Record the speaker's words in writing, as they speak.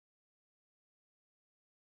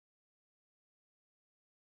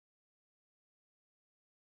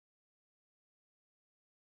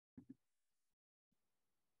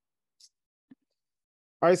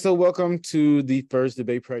All right, so welcome to the first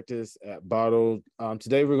debate practice at Bottle.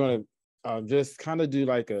 Today we're going to just kind of do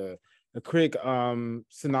like a quick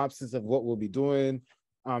synopsis of what we'll be doing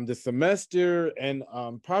this semester and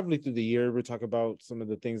probably through the year. We'll talk about some of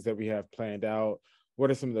the things that we have planned out.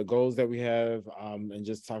 What are some of the goals that we have, and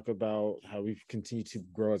just talk about how we've continued to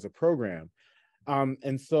grow as a program.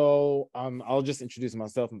 I'll just introduce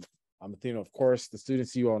myself. I'm Athena, of course. The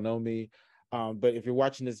students, you all know me. But if you're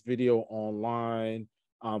watching this video online,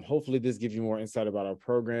 hopefully this gives you more insight about our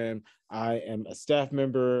program. I am a staff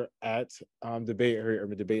member at the Bay Area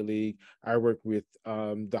Urban Debate League. I work with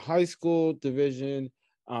the high school division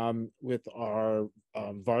with our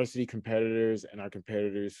varsity competitors and our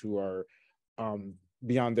competitors who are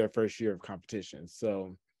beyond their first year of competition.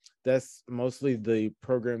 So that's mostly the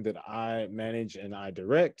program that I manage and I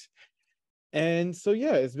direct. And so,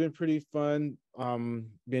 yeah, it's been pretty fun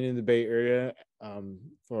being in the Bay Area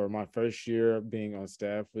for my first year being on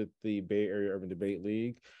staff with the Bay Area Urban Debate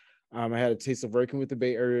League. I had a taste of working with the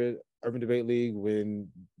Bay Area Urban Debate League when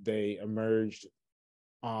they emerged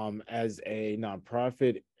as a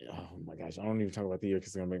nonprofit. Oh my gosh, I don't even talk about the year because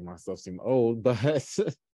it's gonna make myself seem old, but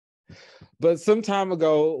but some time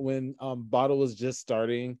ago when Bottle was just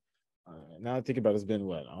starting, now I think about it, it's been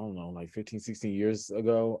what, I don't know, like 15, 16 years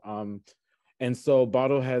ago. And so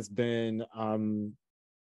Bottle has been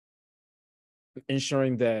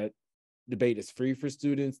ensuring that debate is free for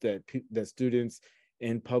students, that students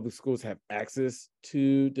in public schools have access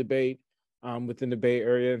to debate within the Bay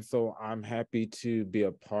Area. And so I'm happy to be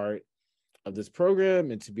a part of this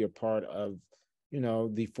program and to be a part of,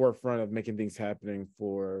 the forefront of making things happening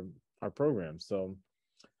for our program. So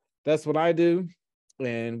that's what I do.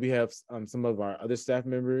 And we have some of our other staff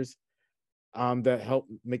members that help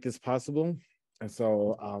make this possible. And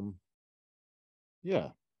so, yeah,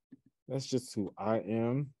 that's just who I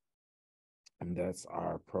am. And that's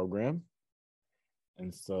our program.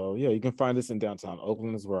 And so, yeah, you can find us in downtown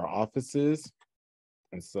Oakland is where our office is.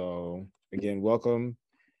 And so, again, welcome.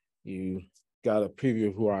 You got a preview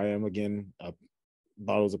of who I am. Again,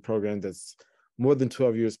 Bottle is a program that's more than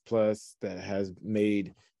 12 years plus that has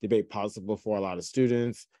made debate possible for a lot of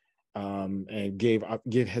students. And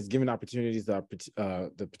has given opportunities the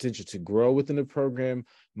potential to grow within the program.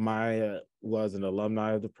 Maya was an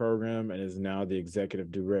alumni of the program and is now the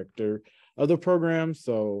executive director of the program.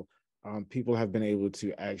 So people have been able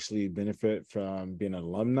to actually benefit from being an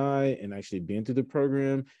alumni and actually being through the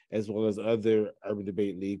program, as well as other Urban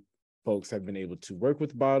Debate League folks have been able to work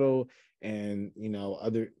with Bottle. And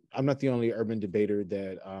I'm not the only urban debater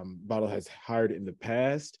that Bottle has hired in the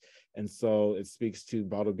past. And so it speaks to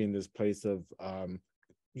Bottle being this place of,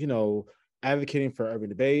 advocating for urban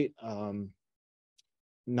debate,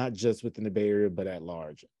 not just within the Bay Area, but at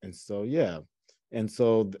large. And so, yeah. And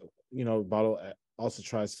so, Bottle also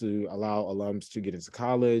tries to allow alums to get into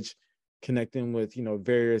college, connecting with,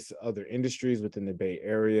 various other industries within the Bay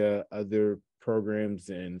Area, other programs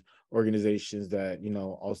and organizations that,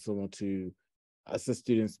 also want to assist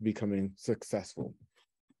students becoming successful.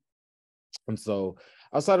 And so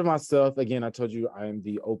outside of myself, again, I told you I am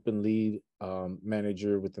the open lead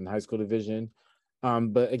manager within the high school division.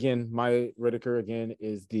 But again, Maya Whitaker, again,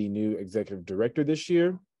 is the new executive director this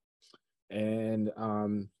year. And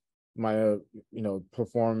Maya,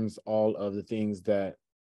 performs all of the things that,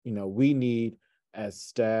 we need as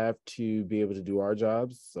staff to be able to do our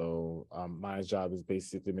jobs. So my job is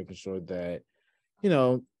basically making sure that,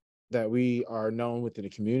 that we are known within the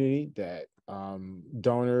community, that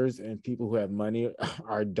donors and people who have money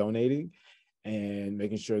are donating, and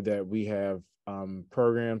making sure that we have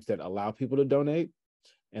programs that allow people to donate,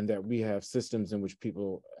 and that we have systems in which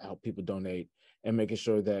people help people donate, and making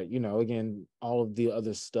sure that, again, all of the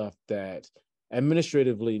other stuff that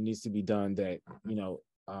administratively needs to be done that,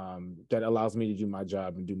 that allows me to do my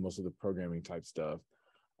job and do most of the programming type stuff.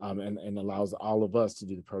 And allows all of us to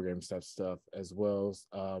do the programming type stuff as well.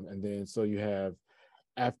 And then so you have,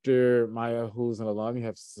 after Maya, who's an alum, you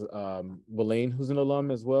have Wayne, who's an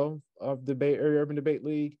alum as well of the Bay Area Urban Debate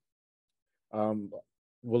League.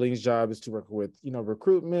 Wayne's job is to work with,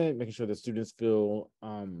 recruitment, making sure that students feel,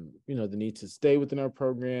 the need to stay within our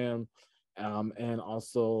program. And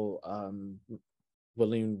also,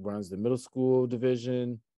 Wayne runs the middle school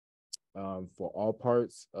division for all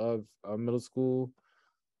parts of middle school.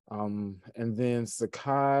 And then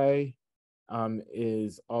Sakai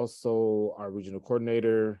is also our regional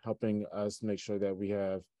coordinator, helping us make sure that we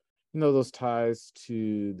have, those ties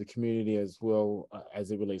to the community as well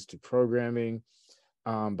as it relates to programming.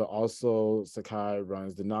 But also Sakai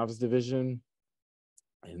runs the novice division.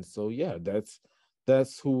 And so, yeah,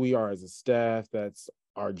 that's who we are as a staff. That's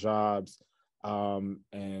our jobs. And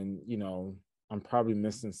I'm probably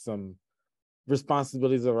missing some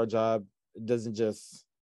responsibilities of our job. It doesn't just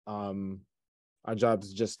our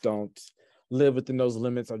jobs just don't live within those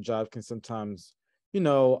limits. Our job can sometimes, you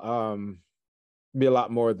know, be a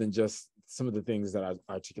lot more than just some of the things that I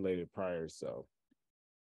articulated prior. So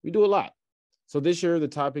we do a lot. So this year, the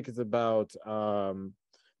topic is about the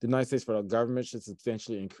United States federal government should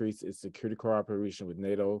substantially increase its security cooperation with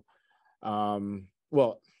NATO.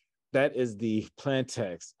 Well, that is the plan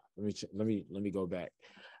text. Let me go back.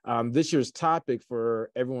 This year's topic for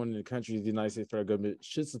everyone in the country, the United States federal government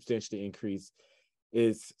should substantially increase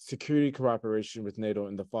its security cooperation with NATO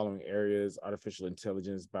in the following areas: artificial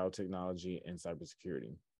intelligence, biotechnology, and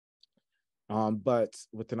cybersecurity. But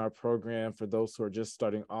within our program, for those who are just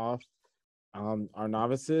starting off, our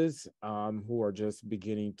novices who are just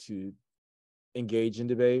beginning to engage in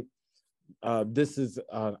debate, this is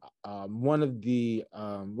one of the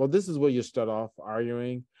well, this is where you start off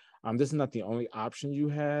arguing. This is not the only option you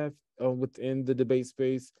have within the debate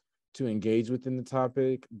space to engage within the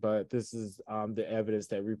topic, but this is the evidence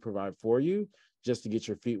that we provide for you just to get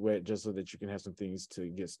your feet wet, just so that you can have some things to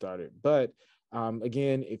get started. But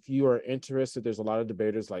again, if you are interested, there's a lot of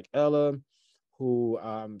debaters like Ella, who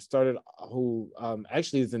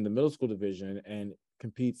actually is in the middle school division and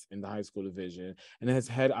competes in the high school division, and has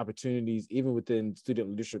had opportunities even within Student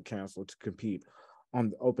Leadership Council to compete on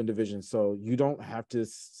the open division. So you don't have to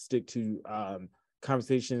stick to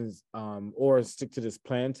conversations or stick to this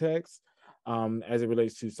plan text as it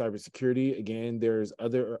relates to cybersecurity. Again, there's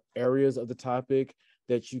other areas of the topic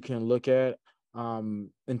that you can look at, and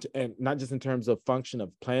not just in terms of function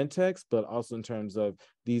of plan text, but also in terms of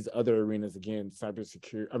these other arenas. Again,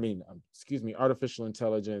 cybersecurity, artificial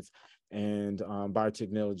intelligence and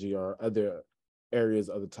biotechnology are other areas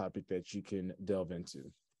of the topic that you can delve into.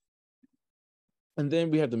 And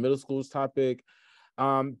then we have the middle school's topic.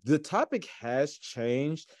 The topic has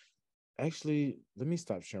changed. Actually, let me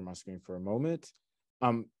stop sharing my screen for a moment.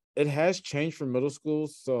 It has changed for middle school,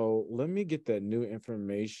 so let me get that new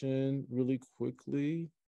information really quickly.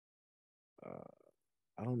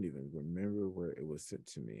 I don't even remember where it was sent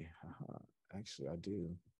to me. Actually, I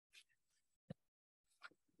do.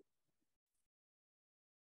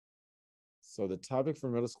 So the topic for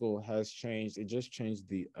middle school has changed. It just changed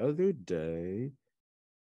the other day.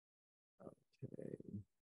 Okay.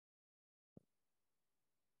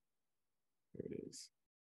 Here it is.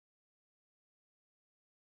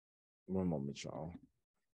 One moment, y'all.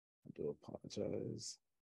 I do apologize.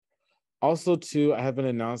 Also, too, I have an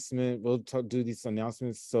announcement. We'll do these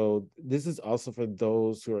announcements. So this is also for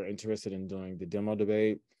those who are interested in doing the demo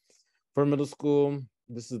debate. For middle school,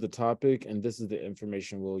 this is the topic, and this is the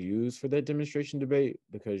information we'll use for that demonstration debate,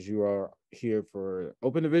 because you are here for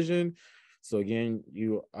open division. So again,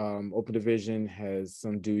 open division has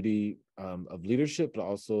some duty of leadership, but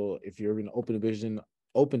also if you're in open division,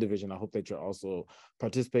 I hope that you're also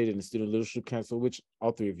participating in the Student Leadership Council, which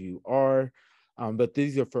all three of you are. But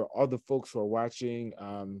these are for all the folks who are watching.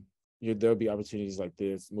 There'll be opportunities like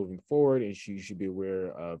this moving forward, and you should be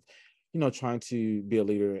aware of, trying to be a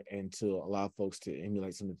leader and to allow folks to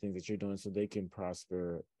emulate some of the things that you're doing so they can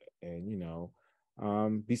prosper and,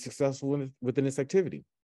 be successful within this activity.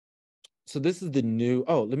 So this is the new,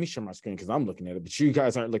 let me share my screen because I'm looking at it, but you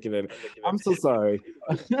guys aren't looking at it. I'm so sorry.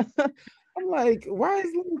 I'm like, why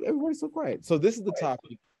is everybody so quiet? So this is the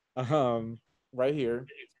topic right here.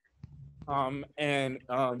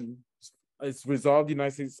 It's resolved the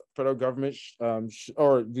United States federal government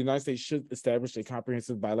or the United States should establish a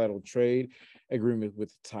comprehensive bilateral trade agreement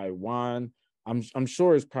with Taiwan. I'm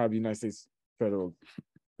sure it's probably United States federal,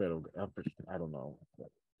 I don't know.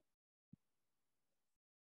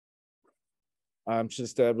 Should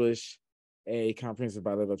establish a comprehensive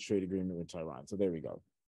bilateral trade agreement with Taiwan. So there we go.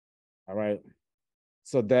 All right.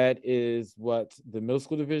 So that is what the middle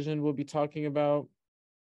school division will be talking about.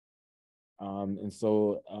 And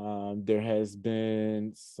so there has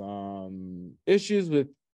been some issues with,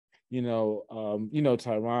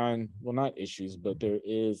 Taiwan. Well, not issues, but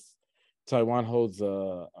Taiwan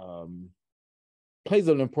plays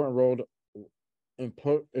an important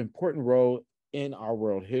role in our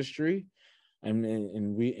world history,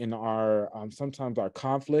 and we in our sometimes our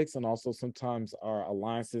conflicts and also sometimes our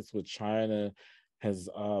alliances with China has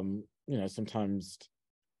sometimes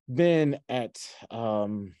been at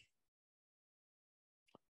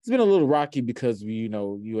it's been a little rocky because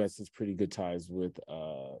U.S. has pretty good ties with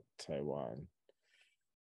Taiwan.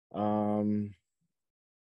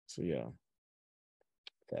 So yeah,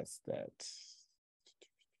 that's that.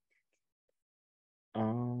 Where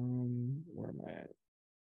am I at?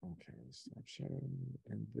 Okay, stop sharing,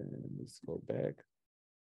 and then let's go back.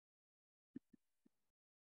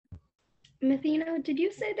 Mathena, did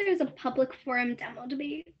you say there's a public forum demo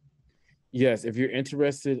debate? Yes, if you're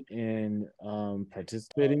interested in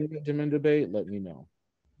participating in the demo debate, let me know.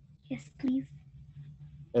 Yes, please.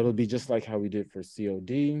 It'll be just like how we did for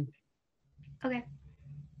COD. Okay.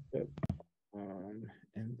 Yep.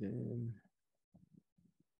 And then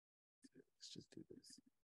let's just do this.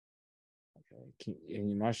 Okay.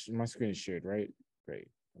 And my screen is shared, right? Great.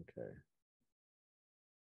 Okay.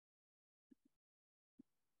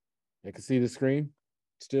 I can see the screen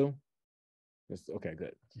still. Yes. Okay.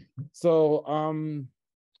 Good. So,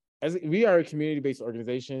 as we are a community-based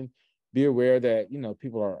organization, be aware that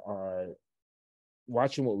people are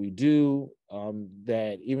watching what we do.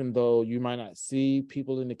 That even though you might not see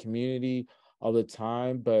people in the community all the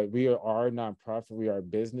time, but we are a nonprofit, we are a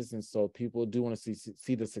business, and so people do want to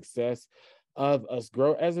see the success of us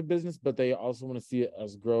grow as a business, but they also want to see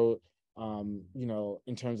us grow.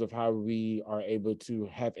 In terms of how we are able to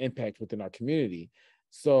have impact within our community.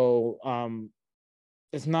 So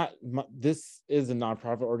it's not this is a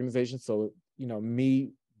nonprofit organization, so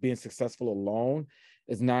me being successful alone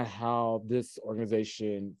is not how this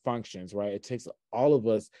organization functions, right? It takes all of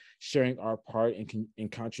us sharing our part in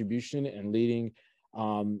contribution and leading,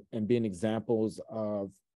 and being examples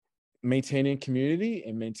of maintaining community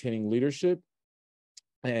and maintaining leadership,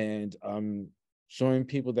 and showing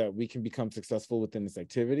people that we can become successful within this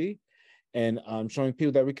activity, and showing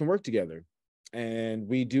people that we can work together. And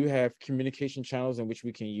we do have communication channels in which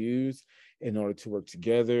we can use in order to work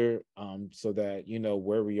together, so that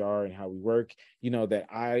where we are and how we work. That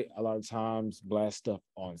I a lot of times blast stuff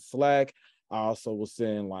on Slack. I also will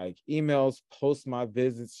send like emails, post my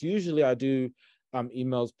visits. Usually I do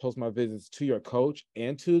emails, post my visits to your coach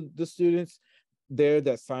and to the students there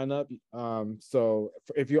that sign up. So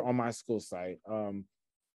if you're on my school site,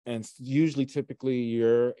 and usually typically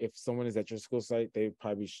if someone is at your school site, they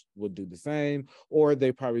probably would do the same, or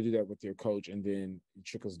they probably do that with your coach, and then it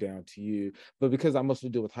trickles down to you. But because I mostly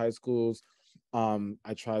deal with high schools,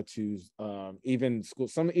 I try to even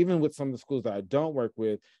with some of the schools that I don't work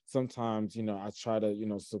with, sometimes I try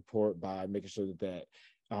to support by making sure that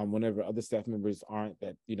whenever other staff members aren't,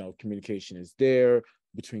 that communication is there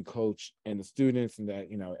between coach and the students, and that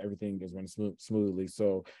everything is running smoothly.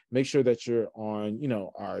 So make sure that you're on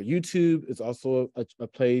our YouTube is also a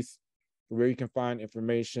place where you can find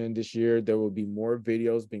information. This year there will be more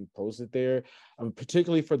videos being posted there,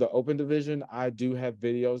 particularly for the open division. I do have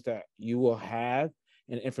videos that you will have,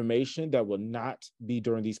 and information that will not be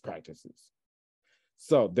during these practices.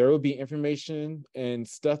 So there will be information and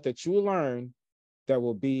stuff that you will learn that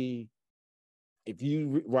will be, if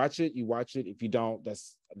you watch it, you watch it. If you don't,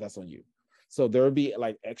 that's on you. So there will be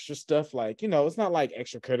like extra stuff, like it's not like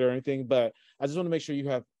extra credit or anything, but I just want to make sure you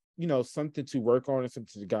have something to work on and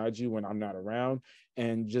something to guide you when I'm not around,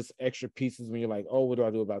 and just extra pieces when you're like, oh, what do I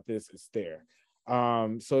do about this? It's there.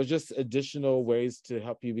 So it's just additional ways to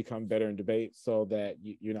help you become better in debate, so that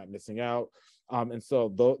you're not missing out. And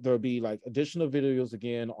so there'll be like additional videos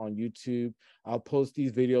again on YouTube. I'll post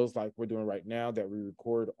these videos like we're doing right now that we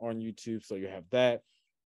record on YouTube, so you have that.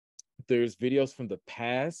 There's videos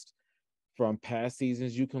from past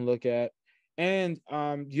seasons you can look at. And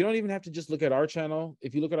you don't even have to just look at our channel.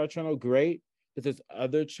 If you look at our channel, great. But there's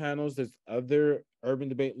other channels, there's other urban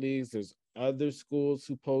debate leagues, there's other schools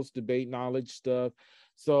who post debate knowledge stuff.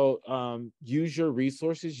 So use your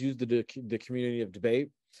resources, use the community of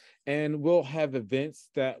debate. And we'll have events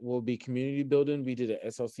that will be community building. We did an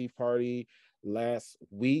SLC party last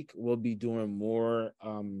week. We'll be doing more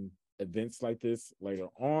events like this later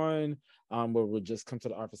on, where we'll just come to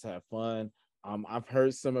the office, have fun. I've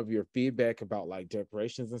heard some of your feedback about like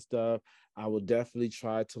decorations and stuff. I will definitely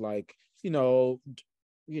try to like, do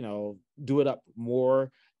it up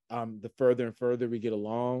more the further and further we get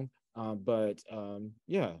along. But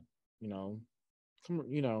yeah, you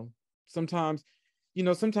know, sometimes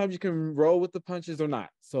sometimes you can roll with the punches or not.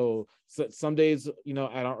 So some days, at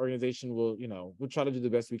our organization, we'll try to do the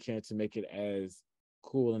best we can to make it as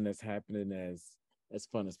cool and as happening as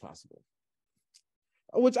fun as possible.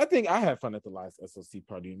 Which I think I had fun at the last SLC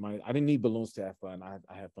party. I didn't need balloons to have fun.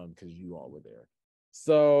 I had fun because you all were there.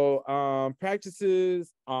 So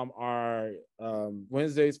practices are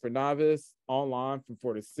Wednesdays for novice, online from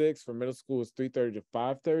 4 to 6. For middle school, it's 3:30 to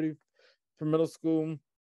 5:30. For middle school,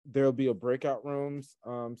 there'll be a breakout rooms.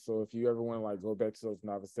 So if you ever want to like go back to those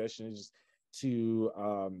novice sessions to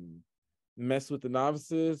mess with the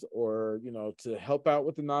novices, or to help out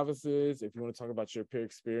with the novices, if you want to talk about your peer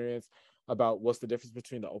experience, about what's the difference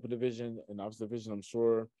between the open division and novice division, I'm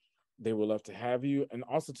sure they would love to have you. And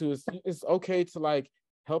also too, it's okay to like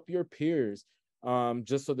help your peers,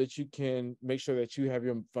 just so that you can make sure that you have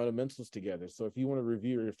your fundamentals together. So if you want to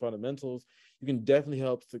review your fundamentals, you can definitely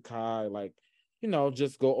help Sakai, like,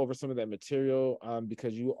 just go over some of that material,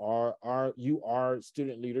 because you are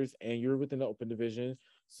student leaders and you're within the open division.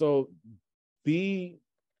 So be,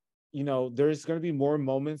 there's going to be more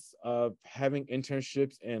moments of having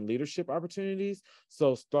internships and leadership opportunities.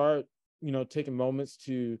 So start, taking moments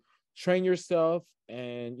to train yourself,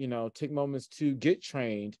 and, take moments to get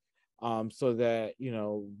trained, so that,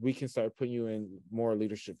 we can start putting you in more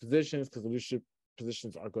leadership positions, because leadership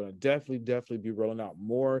positions are going to definitely be rolling out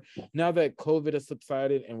more now that COVID has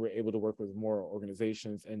subsided, and we're able to work with more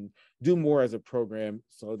organizations and do more as a program,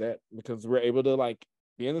 so that because we're able to like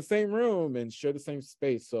be in the same room and share the same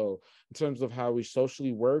space. So in terms of how we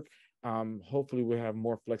socially work, hopefully we'll have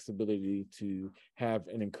more flexibility to have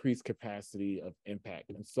an increased capacity of impact.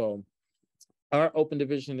 And so our open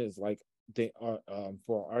division is like, they are,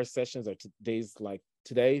 for our sessions are days like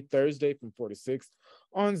today, Thursday, from 4 to 6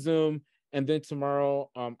 on Zoom. And then tomorrow,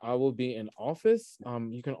 I will be in office.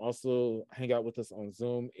 You can also hang out with us on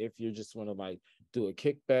Zoom if you just want to like do a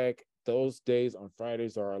kickback. Those days on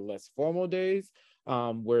Fridays are our less formal days,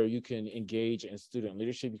 where you can engage in student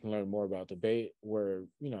leadership. You can learn more about debate, where,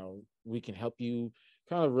 we can help you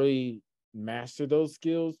kind of really master those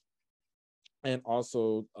skills. And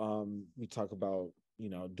also, we talk about,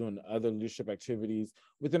 doing other leadership activities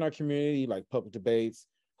within our community, like public debates,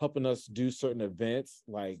 helping us do certain events,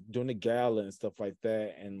 like doing a gala and stuff like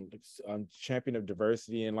that, and champion of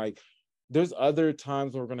diversity. And like, there's other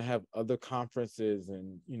times where we're going to have other conferences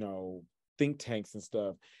and, think tanks and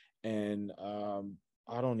stuff. And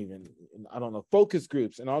I don't know, focus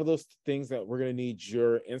groups and all of those things that we're going to need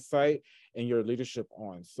your insight and your leadership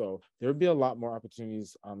on. So there'll be a lot more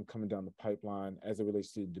opportunities coming down the pipeline as it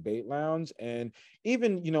relates to Debate Lounge, and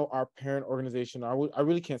even, our parent organization. I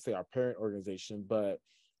really can't say our parent organization, but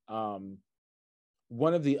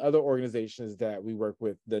one of the other organizations that we work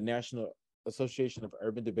with, the National Association of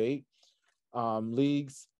Urban Debate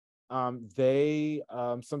Leagues, they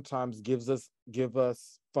sometimes give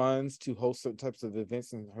us funds to host certain types of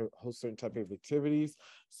events and host certain type of activities.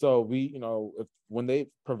 So we, when they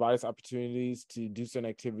provide us opportunities to do certain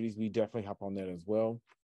activities, we definitely hop on that as well.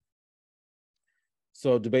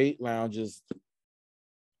 So debate lounges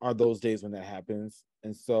are those days when that happens.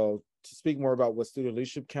 And so to speak more about what Student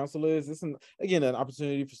Leadership Council is, this is, again, an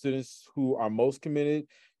opportunity for students who are most committed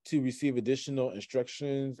to receive additional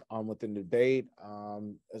instructions within debate.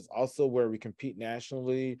 It's also where we compete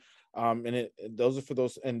nationally. And those are for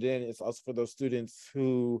those, and then it's also for those students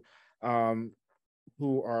who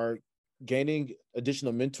are gaining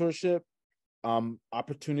additional mentorship,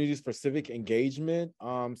 opportunities for civic engagement.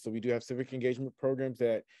 So we do have civic engagement programs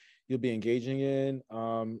that you'll be engaging in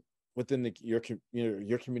within your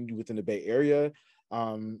community within the Bay Area.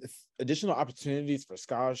 It's additional opportunities for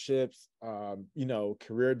scholarships,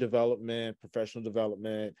 career development, professional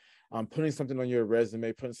development, putting something on your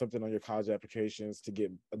resume, putting something on your college applications to get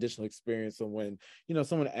additional experience. So when,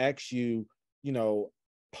 someone asks you,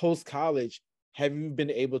 post-college, have you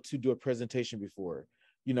been able to do a presentation before?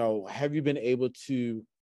 Have you been able to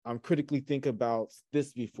critically think about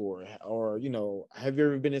this before? Or, have you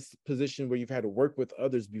ever been in a position where you've had to work with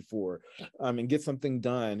others before, and get something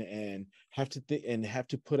done and have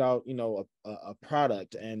to put out, a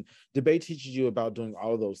product? And debate teaches you about doing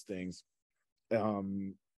all of those things,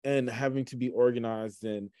 and having to be organized,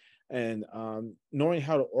 and knowing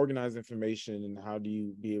how to organize information, and how do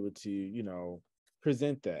you be able to,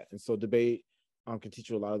 present that. And so debate can teach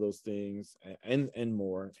you a lot of those things, and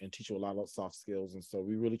more, and teach you a lot of soft skills. And so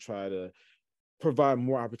we really try to provide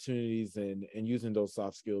more opportunities and using those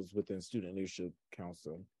soft skills within Student Leadership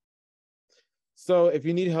Council. So if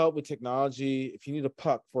you need help with technology, if you need a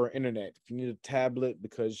puck for internet, if you need a tablet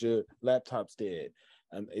because your laptop's dead,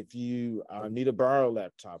 if you need a borrow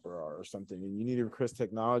laptop or something, and you need to request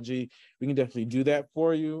technology, we can definitely do that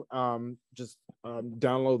for you. Just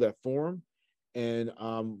download that form. And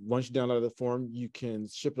once you download the form, you can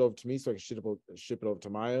ship it over to me, so I can ship it over to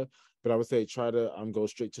Maya. But I would say try to go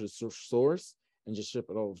straight to the source and just ship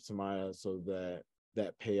it over to Maya, so that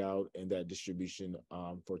payout and that distribution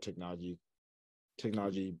for technology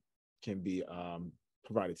can be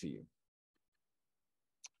provided to you.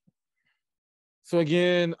 So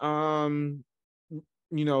again, talk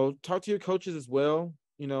to your coaches as well.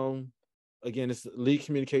 Again, it's lead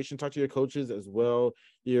communication. Talk to your coaches as well.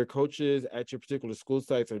 Your coaches at your particular school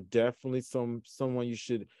sites are definitely someone you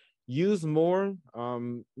should use more,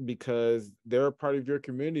 because they're a part of your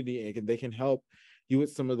community, and they can help, you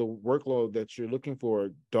with some of the workload that you're looking for.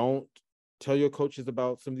 Don't tell your coaches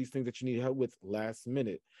about some of these things that you need help with last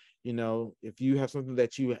minute. If you have something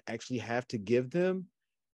that you actually have to give them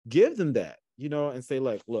that, and say,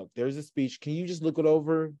 like, look, there's a speech. Can you just look it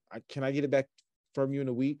over? Can I get it back from you in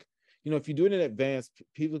a week? If you do it in advance,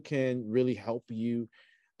 people can really help you.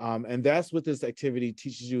 And that's what this activity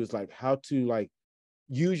teaches you, is like how to like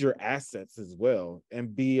use your assets as well,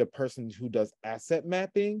 and be a person who does asset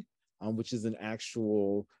mapping, which is an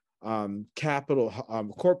actual capital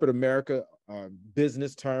corporate America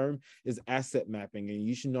business term, is asset mapping. And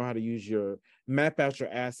you should know how to map out your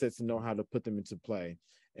assets and know how to put them into play,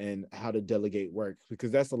 and how to delegate work, because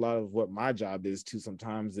that's a lot of what my job is too.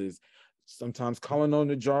 Sometimes calling on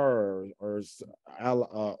the jar, or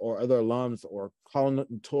other alums, or calling on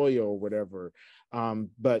Toya or whatever.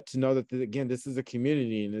 But to know that, again, this is a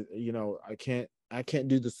community, and I can't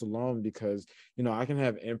do this alone, because I can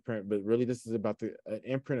have imprint, but really this is about the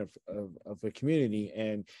imprint of a community.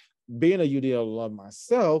 And being a UDL alum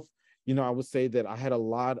myself, I would say that I had a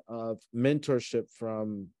lot of mentorship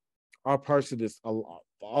from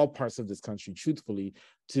all parts of this country, truthfully,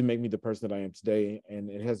 to make me the person that I am today. And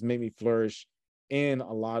it has made me flourish in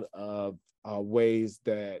a lot of ways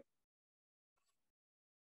that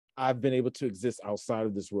I've been able to exist outside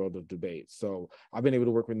of this world of debate. So I've been able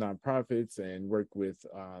to work with nonprofits and work with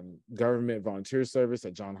government volunteer service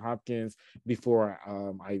at Johns Hopkins before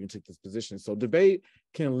I even took this position. So debate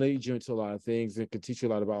can lead you into a lot of things. It can teach you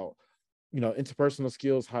a lot about interpersonal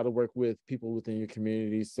skills, how to work with people within your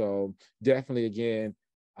community. So definitely, again,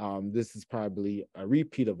 this is probably a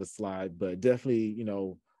repeat of a slide, but definitely,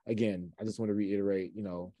 again, I just want to reiterate,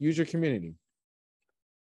 use your community.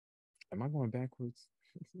 Am I going backwards?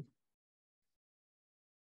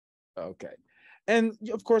 Okay. And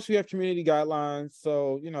of course, we have community guidelines.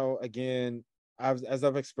 So, again, as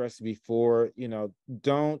I've expressed before,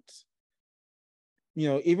 don't,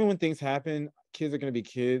 even when things happen, kids are going to be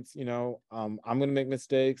kids. I'm going to make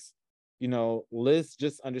mistakes. Let's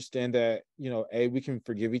just understand that, we can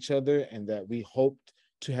forgive each other, and that we hope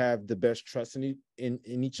to have the best trust in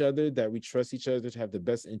each other, that we trust each other to have the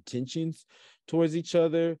best intentions towards each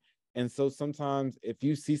other. And so sometimes if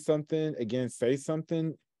you see something, again, say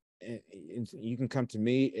something, and you can come to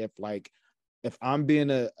me. If I'm being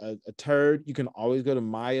a turd, you can always go to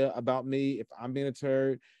Maya about me. If I'm being a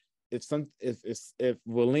turd, if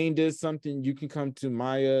Wileen did something, you can come to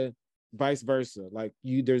Maya, vice versa.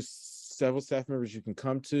 There's several staff members you can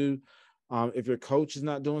come to. If your coach is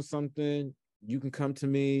not doing something, you can come to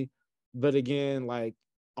me. But again,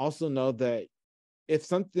 also know that if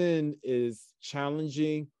something is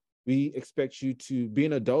challenging, we expect you to be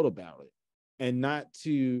an adult about it, and not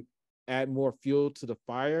to add more fuel to the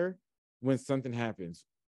fire when something happens.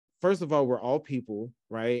 First of all, we're all people,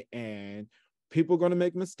 right? And people are going to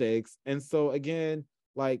make mistakes. And so again,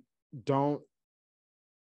 don't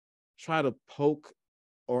try to poke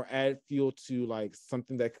or add fuel to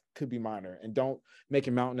something that could be minor, and don't make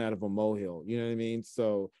a mountain out of a molehill. You know what I mean?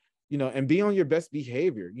 So, and be on your best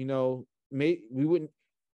behavior.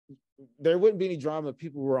 There wouldn't be any drama if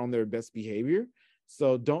people were on their best behavior.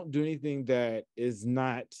 So don't do anything that is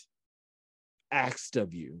not asked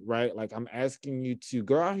of you, right? I'm asking you to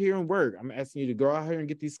go out here and work. I'm asking you to go out here and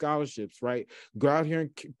get these scholarships, right? Go out here and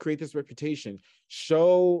create this reputation.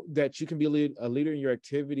 Show that you can be a leader in your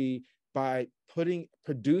activity by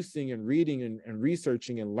producing and reading and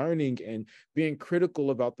researching and learning, and being critical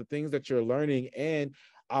about the things that you're learning, and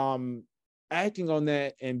acting on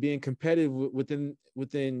that, and being competitive within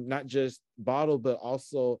not just Bottle, but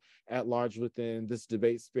also at large within this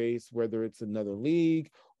debate space, whether it's another league,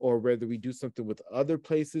 or whether we do something with other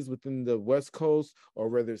places within the West Coast, or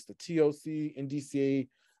whether it's the TOC, NDCA.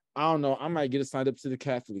 I don't know, I might get signed up to the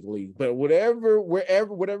Catholic League, but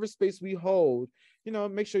whatever space we hold,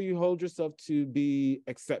 make sure you hold yourself to be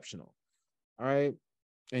exceptional, all right,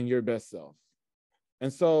 and your best self.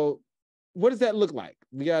 And so what does that look like?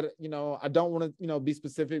 We got to, I don't want to, be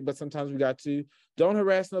specific, but sometimes we got to. Don't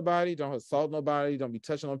harass nobody. Don't assault nobody. Don't be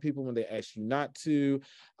touching on people when they ask you not to.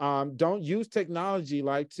 Don't use technology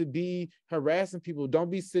to be harassing people.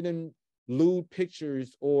 Don't be sending lewd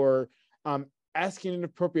pictures, or asking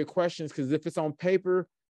inappropriate questions, because if it's on paper,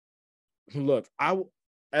 look,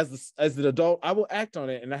 as an adult, I will act on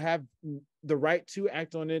it, and I have the right to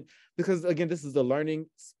act on it, because again, this is a learning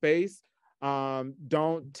space.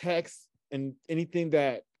 Don't text and anything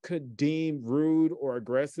that could deem rude or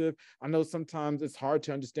aggressive. I know sometimes it's hard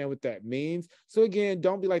to understand what that means. So again,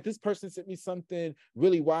 don't be like, this person sent me something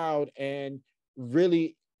really wild, and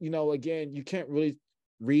really, again, you can't really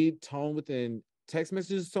read tone within text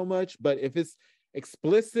messages so much. But if it's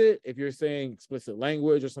explicit, if you're saying explicit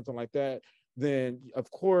language or something like that, then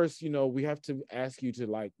of course, we have to ask you to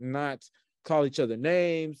like not call each other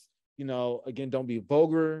names. Again, don't be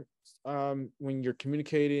vulgar when you're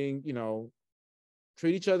communicating.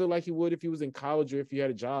 Treat each other like you would if you was in college or if you had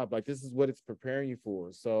a job. Like, this is what it's preparing you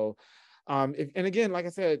for. So and again, like I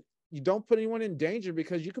said, you don't put anyone in danger,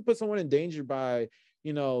 because you could put someone in danger by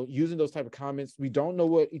using those type of comments. We don't know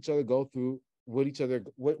what each other go through,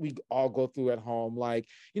 what we all go through at home. Like,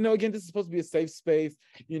 again, this is supposed to be a safe space.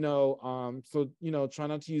 So try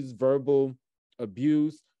not to use verbal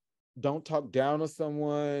abuse. Don't talk down on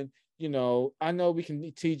someone. I know we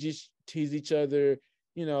can tease each other,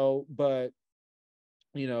 but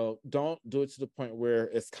don't do it to the point where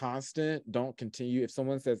it's constant. Don't continue. If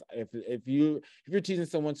someone says, if you're teasing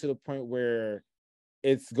someone to the point where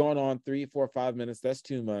it's going on 3, 4, 5 minutes, that's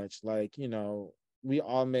too much. Like, we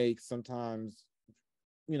all make sometimes,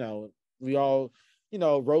 we all,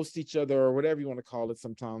 roast each other or whatever you want to call it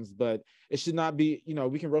sometimes, but it should not be,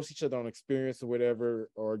 we can roast each other on experience or whatever,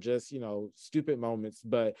 or just, stupid moments,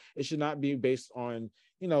 but it should not be based on,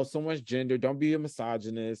 someone's gender. Don't be a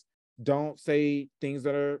misogynist. Don't say things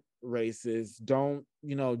that are racist. Don't,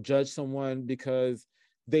 judge someone because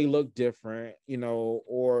they look different,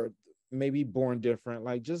 or maybe born different.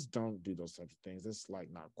 Like, just don't do those types of things. It's like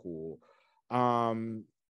not cool.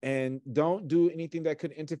 And don't do anything that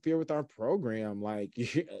could interfere with our program. Like,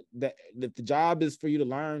 that the job is for you to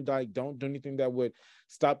learn. Like, don't do anything that would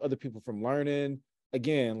stop other people from learning.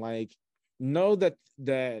 Again, like, know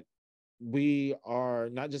that we are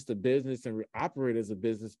not just a business and we operate as a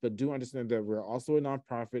business, but do understand that we're also a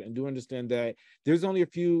nonprofit, and do understand that there's only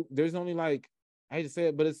like, I hate to say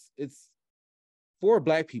it, but it's 4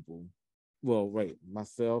 Black people. Well, wait,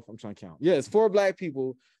 myself, I'm trying to count. Yeah, it's 4 Black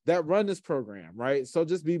people that run this program, right? So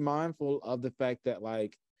just be mindful of the fact that,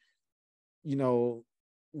 like,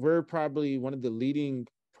 we're probably one of the leading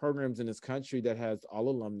programs in this country that has all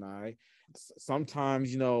alumni.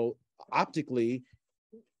 Sometimes, optically,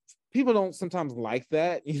 people don't sometimes like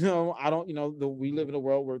that. I don't, we live in a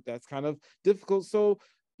world where that's kind of difficult. So,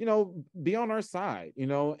 be on our side,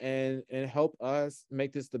 and help us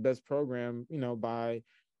make this the best program, by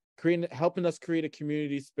helping us create a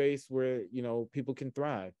community space where, people can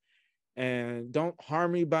thrive. And don't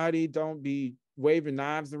harm anybody. Don't be waving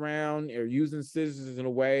knives around or using scissors in a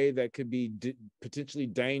way that could be potentially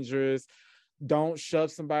dangerous. Don't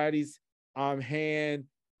shove somebody's hand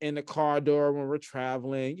in the car door when we're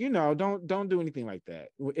traveling. Don't do anything like that.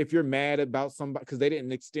 If you're mad about somebody because they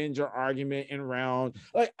didn't extend your argument in round,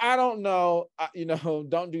 like, I don't know,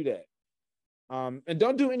 don't do that. And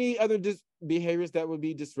don't do any other behaviors that would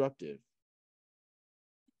be disruptive.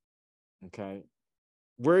 Okay.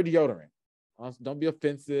 Wear deodorant. Also, don't be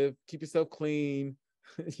offensive. Keep yourself clean.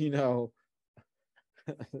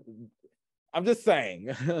 I'm just saying.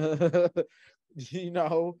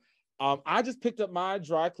 I just picked up my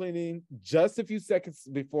dry cleaning just a few seconds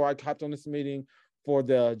before I hopped on this meeting for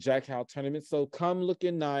the Jack Howe tournament. So come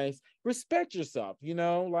looking nice. Respect yourself.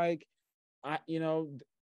 Like, I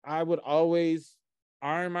would always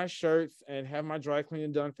iron my shirts and have my dry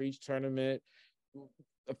cleaning done for each tournament.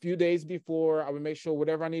 A few days before, I would make sure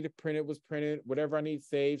whatever I needed printed was printed, whatever I need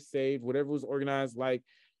saved, whatever was organized. Like,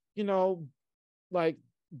 like,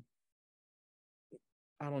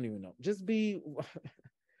 I don't even know. Just be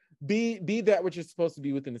that what you're supposed to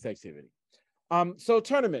be within this activity. So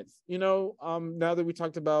tournaments, now that we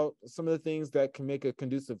talked about some of the things that can make a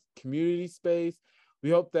conducive community space, we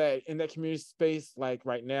hope that in that community space, like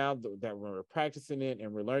right now, that we're practicing it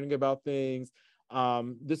and we're learning about things.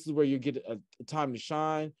 This is where you get a time to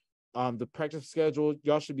shine. The practice schedule,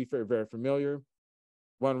 y'all should be very, very familiar.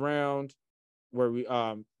 1 round where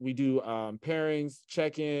we do pairings,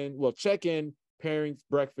 check-in, pairings,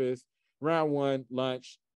 breakfast, round 1,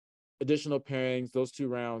 lunch, additional pairings, those 2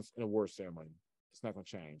 rounds, and award ceremony. It's not going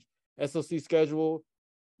to change. SLC schedule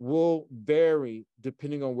will vary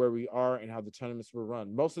depending on where we are and how the tournaments will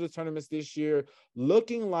run. Most of the tournaments this year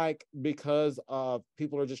looking like, because of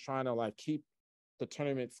people are just trying to like keep the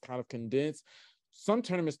tournaments kind of condensed. Some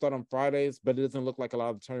tournaments start on Fridays, but it doesn't look like a lot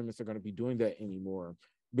of the tournaments are going to be doing that anymore,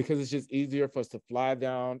 because it's just easier for us to fly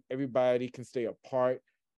down. Everybody can stay apart.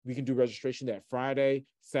 We can do registration that Friday.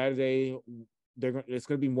 Saturday, it's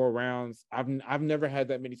going to be more rounds. I've never had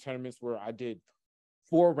that many tournaments where I did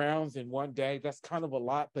 4 rounds in one day. That's kind of a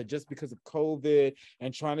lot, but just because of COVID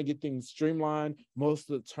and trying to get things streamlined, most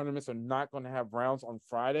of the tournaments are not going to have rounds on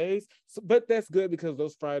Fridays. So, but that's good, because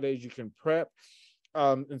those Fridays you can prep.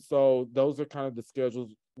 And so those are kind of the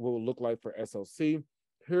schedules will look like for SLC.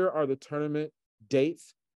 Here are the tournament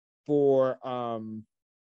dates for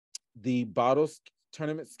the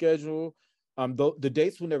tournament schedule. The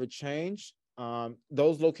dates will never change.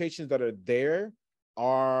 Those locations that are there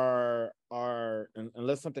are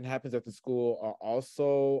unless something happens at the school, are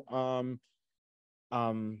also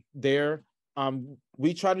there.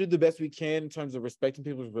 We try to do the best we can in terms of respecting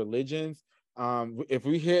people's religions. If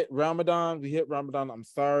we hit Ramadan, we hit Ramadan. I'm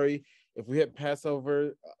sorry. If we hit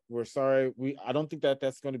Passover, we're sorry. I don't think that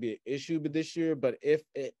that's going to be an issue but this year. But if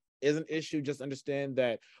it is an issue, just understand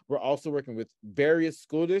that we're also working with various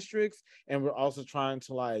school districts, and we're also trying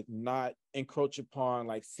to like not encroach upon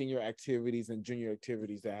like senior activities and junior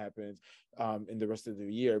activities that happens in the rest of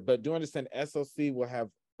the year. But do understand SLC will have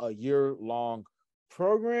a year-long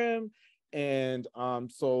program, and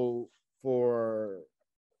so for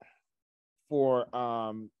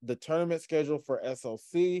the tournament schedule for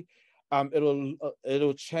SLC,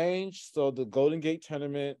 it'll change. So the Golden Gate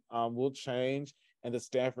tournament will change, and the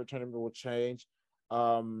Stanford tournament will change.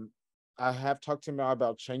 I have talked to Mal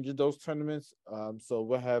about changing those tournaments. So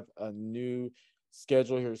we'll have a new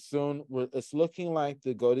schedule here soon. It's looking like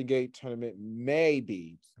the Golden Gate tournament may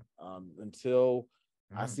be, until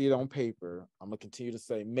I see it on paper, I'm gonna continue to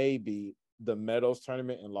say maybe, the Meadows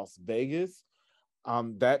tournament in Las Vegas.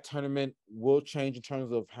 That tournament will change in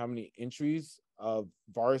terms of how many entries of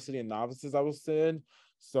varsity and novices I will send.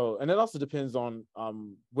 So, and it also depends on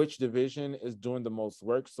which division is doing the most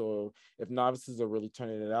work. So if novices are really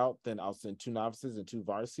turning it out, then I'll send 2 novices and 2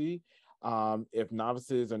 varsity. If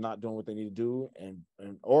novices are not doing what they need to do, and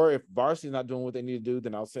or if varsity is not doing what they need to do,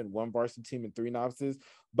 then I'll send 1 varsity team and 3 novices.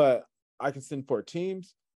 But I can send 4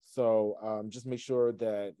 teams. So just make sure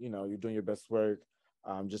that you're doing your best work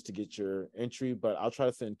just to get your entry. But I'll try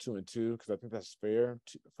to send 2 and 2 because I think that's fair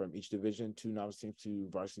from each division, 2 novice teams, 2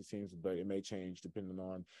 varsity teams. But it may change depending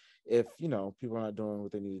on if people are not doing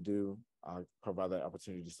what they need to do. I'll provide that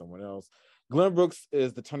opportunity to someone else. Glenbrooks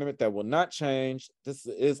is the tournament that will not change. This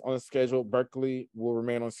is on the schedule. Berkeley will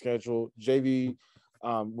remain on schedule. JV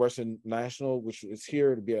Western National, which is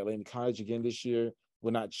here to be at Lane College again this year,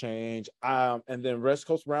 will not change. And then West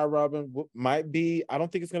Coast Round Robin might be, I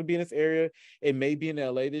don't think it's going to be in this area. It may be in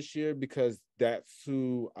LA this year because that's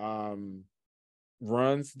who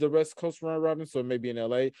runs the West Coast Round Robin. So it may be in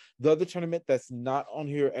LA. The other tournament that's not on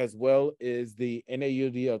here as well is the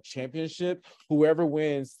NAUDL Championship. Whoever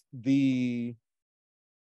wins the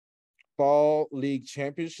Fall League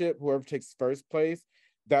Championship, whoever takes first place,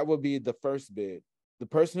 that will be the first bid. The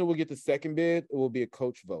person who will get the second bid, it will be a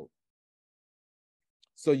coach vote.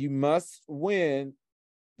 So you must win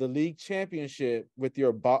the league championship with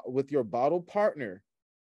your bottle partner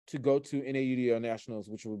to go to NAUDL Nationals,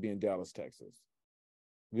 which will be in Dallas, Texas.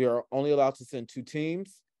 We are only allowed to send 2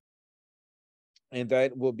 teams, and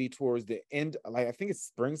that will be towards the end. Like I think it's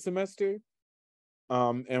spring semester.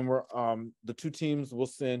 And we're the 2 teams will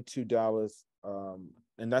send to Dallas,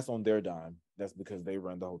 and that's on their dime. That's because they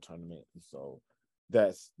run the whole tournament, and so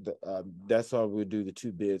that's how we do the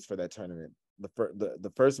 2 bids for that tournament.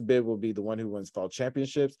 The first bid will be the one who wins fall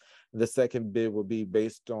championships. The second bid will be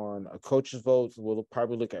based on a coach's votes. We'll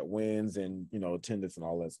probably look at wins and attendance and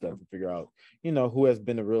all that stuff to figure out who has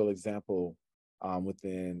been a real example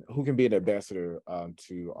within, who can be an ambassador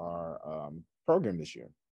to our program this year.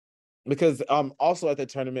 Because also at the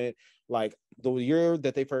tournament, like the year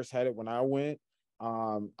that they first had it when I went,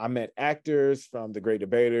 I met actors from The Great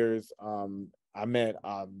Debaters. I met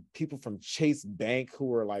people from Chase Bank who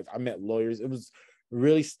were like, I met lawyers. It was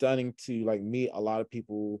really stunning to like meet a lot of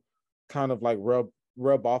people, kind of like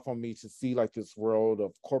rub off on me to see like this world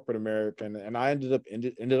of corporate America. And I ended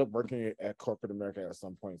up working at corporate America at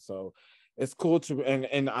some point. So it's cool to,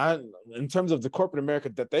 and I, in terms of the corporate America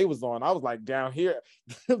that they was on, I was like down here,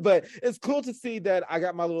 but it's cool to see that I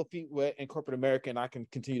got my little feet wet in corporate America and I can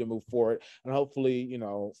continue to move forward. And hopefully,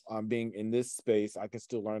 being in this space, I can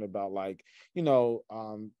still learn about like,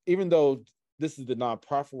 even though this is the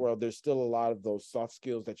nonprofit world, there's still a lot of those soft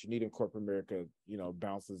skills that you need in corporate America,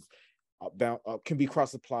 can be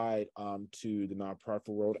cross-applied to the nonprofit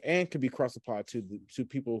world, and can be cross-applied to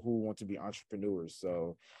people who want to be entrepreneurs.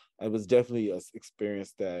 So it was definitely an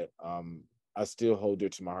experience that I still hold dear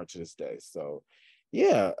to my heart to this day. So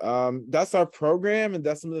yeah, that's our program, and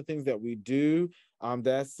that's some of the things that we do.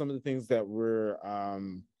 That's some of the things that we're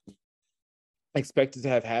expected to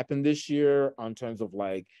have happen this year in terms of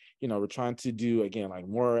like, we're trying to do again like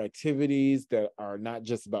more activities that are not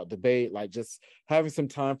just about debate, like just having some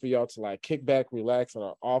time for y'all to like kick back, relax at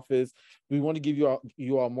our office. We want to give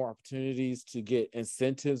you all more opportunities to get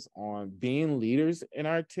incentives on being leaders in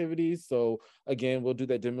our activities. So again, we'll do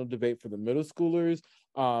that demo debate for the middle schoolers.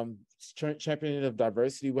 Championing of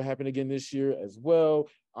diversity will happen again this year as well.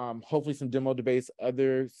 Hopefully some demo debates,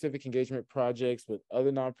 other civic engagement projects with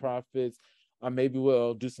other nonprofits. Maybe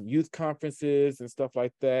we'll do some youth conferences and stuff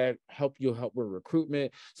like that. Help with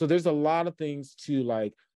recruitment. So there's a lot of things to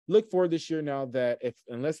like look for this year now, that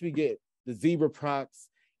unless we get the zebra prox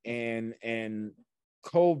and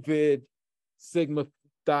COVID sigma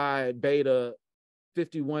phi beta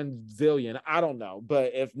 51 zillion, I don't know,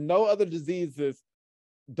 but if no other diseases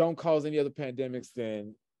don't cause any other pandemics,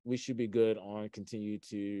 then we should be good on continue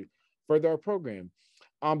to further our program.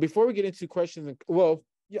 Before we get into questions, let's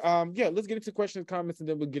get into questions and comments, and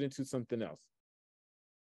then we'll get into something else.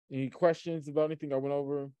 Any questions about anything I went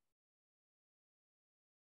over?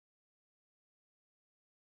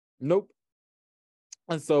 Nope.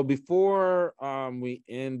 And so before we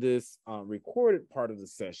end this recorded part of the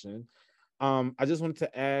session, I just wanted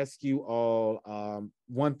to ask you all a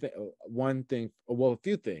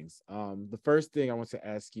few things. The first thing I want to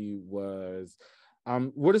ask you was,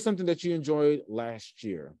 what is something that you enjoyed last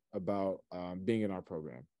year about being in our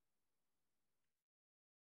program?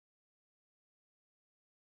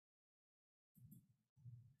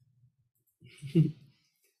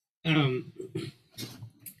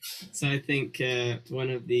 So I think one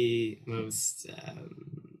of the most,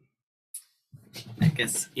 I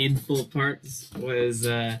guess, inful parts was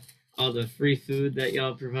all the free food that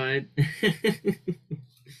y'all provide.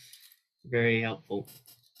 Very helpful.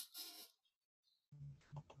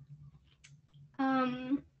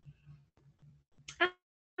 I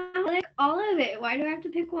like all of it. Why do I have to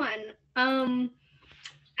pick one? I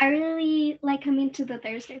really like coming to the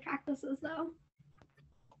Thursday practices though.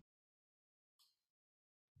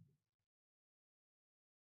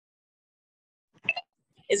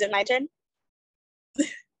 Is it my turn?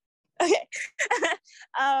 Okay.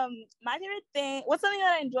 My favorite thing, something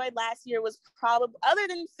that I enjoyed last year was probably, other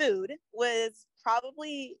than food, was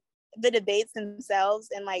probably the debates themselves.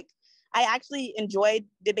 And like, I actually enjoyed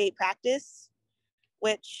debate practice,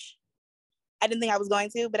 which I didn't think I was going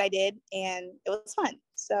to, but I did, and it was fun.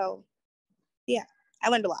 So yeah, I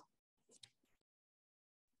learned a lot.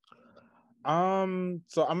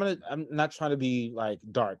 So I'm not trying to be like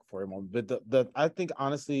dark for a moment, but I think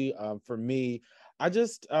honestly, for me, I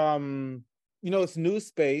just it's new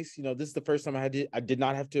space. This is the first time I did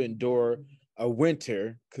not have to endure a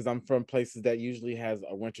winter, because I'm from places that usually has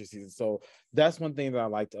a winter season. So that's one thing that I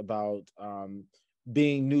liked about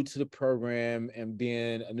being new to the program and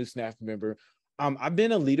being a new staff member. I've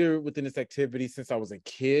been a leader within this activity since I was a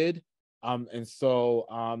kid. And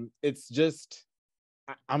so it's just,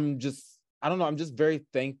 I don't know, I'm just very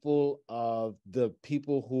thankful of the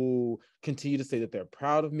people who continue to say that they're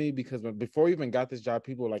proud of me, because before I even got this job,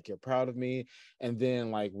 people were like, you're proud of me. And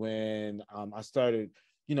then like when I started,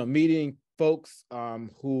 meeting folks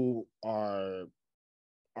who are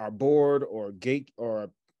board or gate or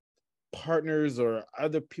partners or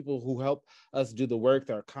other people who help us do the work,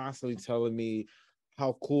 that are constantly telling me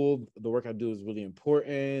how cool the work I do is really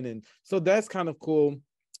important. And so that's kind of cool.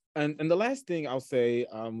 And the last thing I'll say,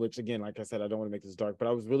 which again, like I said, I don't want to make this dark,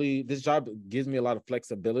 but this job gives me a lot of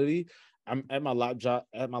flexibility. I'm at my last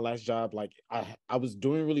job, like I was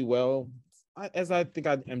doing really well, as I think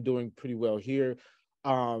I am doing pretty well here.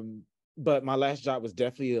 But my last job was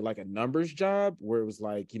definitely like a numbers job, where it was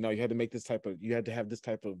like, you had to have this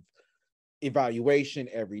type of evaluation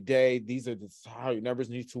every day. These are how your numbers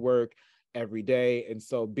need to work every day. And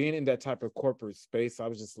so being in that type of corporate space, it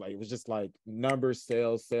was just like numbers,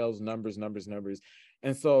 sales, numbers.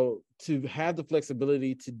 And so to have the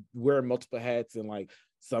flexibility to wear multiple hats, and like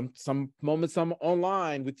some moments I'm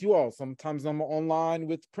online with you all, sometimes I'm online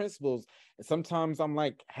with principals, and sometimes I'm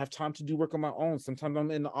like have time to do work on my own, sometimes I'm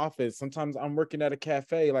in the office, sometimes I'm working at a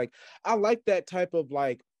cafe. Like I like that type of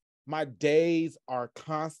like, my days are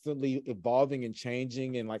constantly evolving and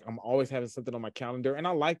changing, and like I'm always having something on my calendar, and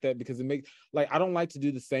I like that because it makes, like, I don't like to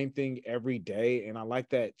do the same thing every day, and I like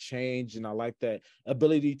that change, and I like that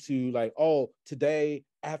ability to like, oh, today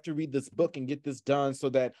I have to read this book and get this done so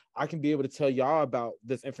that I can be able to tell y'all about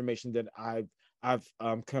this information that I've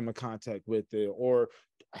come in contact with it, or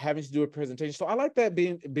having to do a presentation. So I like that,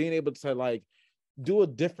 being able to like do a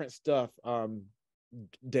different stuff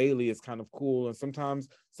daily is kind of cool. And sometimes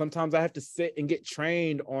I have to sit and get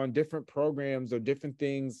trained on different programs or different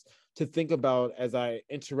things to think about as I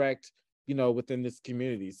interact, within this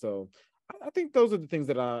community. So I think those are the things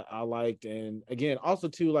that I liked. And again, also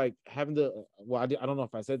too, like having I don't know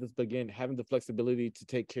if I said this, but again, having the flexibility to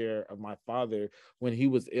take care of my father when he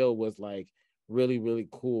was ill was like really, really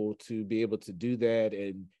cool to be able to do that,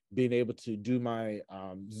 and being able to do my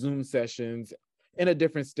Zoom sessions in a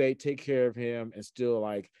different state, take care of him, and still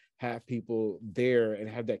like have people there and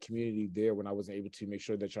have that community there when I wasn't able to, make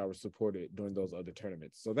sure that y'all were supported during those other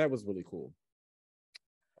tournaments. So that was really cool.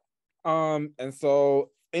 And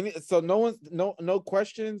so no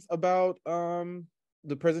questions about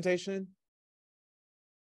the presentation.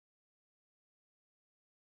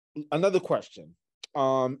 Another question.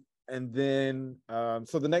 And then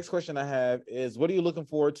so the next question I have is, what are you looking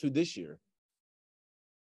forward to this year?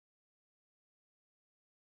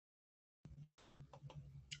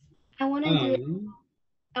 I want to do.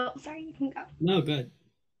 Oh, sorry, you can go. No, good.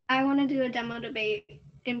 I want to do a demo debate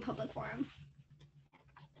in public forum.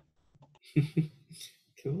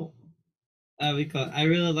 Cool. I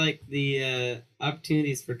really like the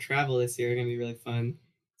opportunities for travel this year. Are gonna be really fun,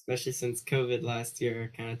 especially since COVID last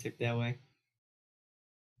year kind of took that way.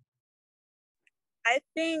 I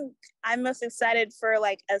think I'm most excited for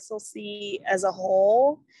like SLC as a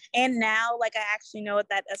whole, and now like I actually know what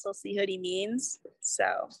that SLC hoodie means.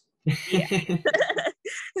 So yeah.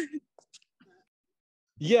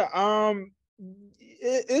 Yeah,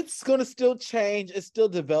 it's gonna still change. It's still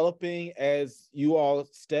developing as you all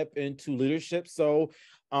step into leadership. So,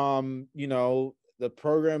 you know, the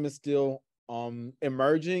program is still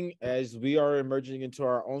emerging as we are emerging into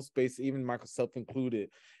our own space, even myself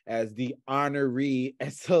included, as the honoree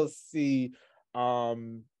SLC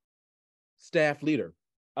staff leader.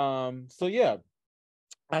 So yeah,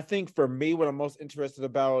 I think for me, what I'm most interested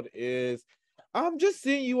about is I'm just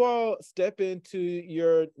seeing you all step into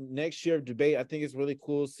your next year of debate. I think it's really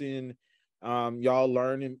cool seeing y'all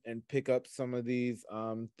learn and pick up some of these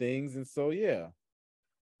things. And so yeah.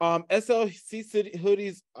 SLC City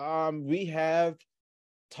hoodies, we have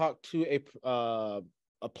talked to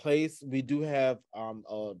a place. We do have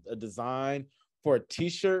a design for a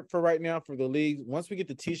t-shirt for right now for the league. Once we get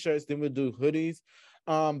the t-shirts, then we'll do hoodies.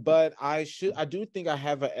 But I do think I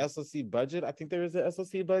have an SLC budget. I think there is an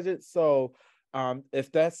SLC budget. So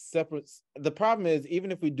if that's separate, the problem is,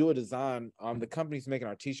 even if we do a design, the company's making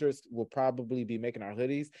our t-shirts will probably be making our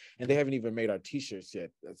hoodies, and they haven't even made our t-shirts yet.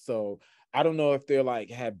 So I don't know if they're like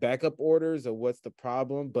have backup orders or what's the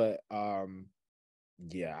problem, but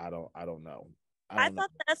yeah, I don't know. I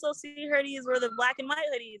thought the SLC hoodies were the black and white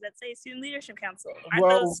hoodies that say Student Leadership Council.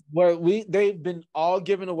 Well, they've been all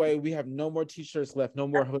given away. We have no more t-shirts left, no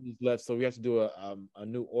more hoodies left, so we have to do a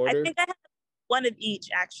new order. I think I have one of each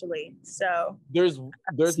actually. So there's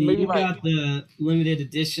See, maybe you like, got the limited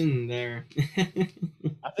edition there.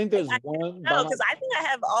 I think there's one. No, because I think I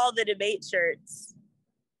have all the debate shirts.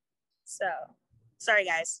 So sorry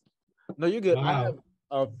guys. No, you're good. Wow. I have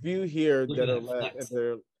a few here Look that at are that left, flex. and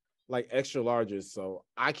they're like extra larges, so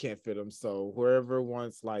I can't fit them. So whoever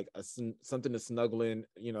wants like something to snuggle in,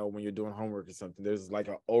 you know, when you're doing homework or something, there's like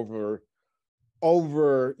an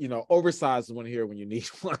oversized one here when you need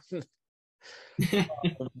one.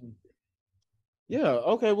 Yeah,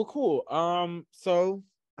 okay, well, cool. So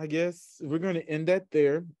I guess we're gonna end that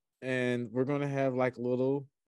there, and we're gonna have like a little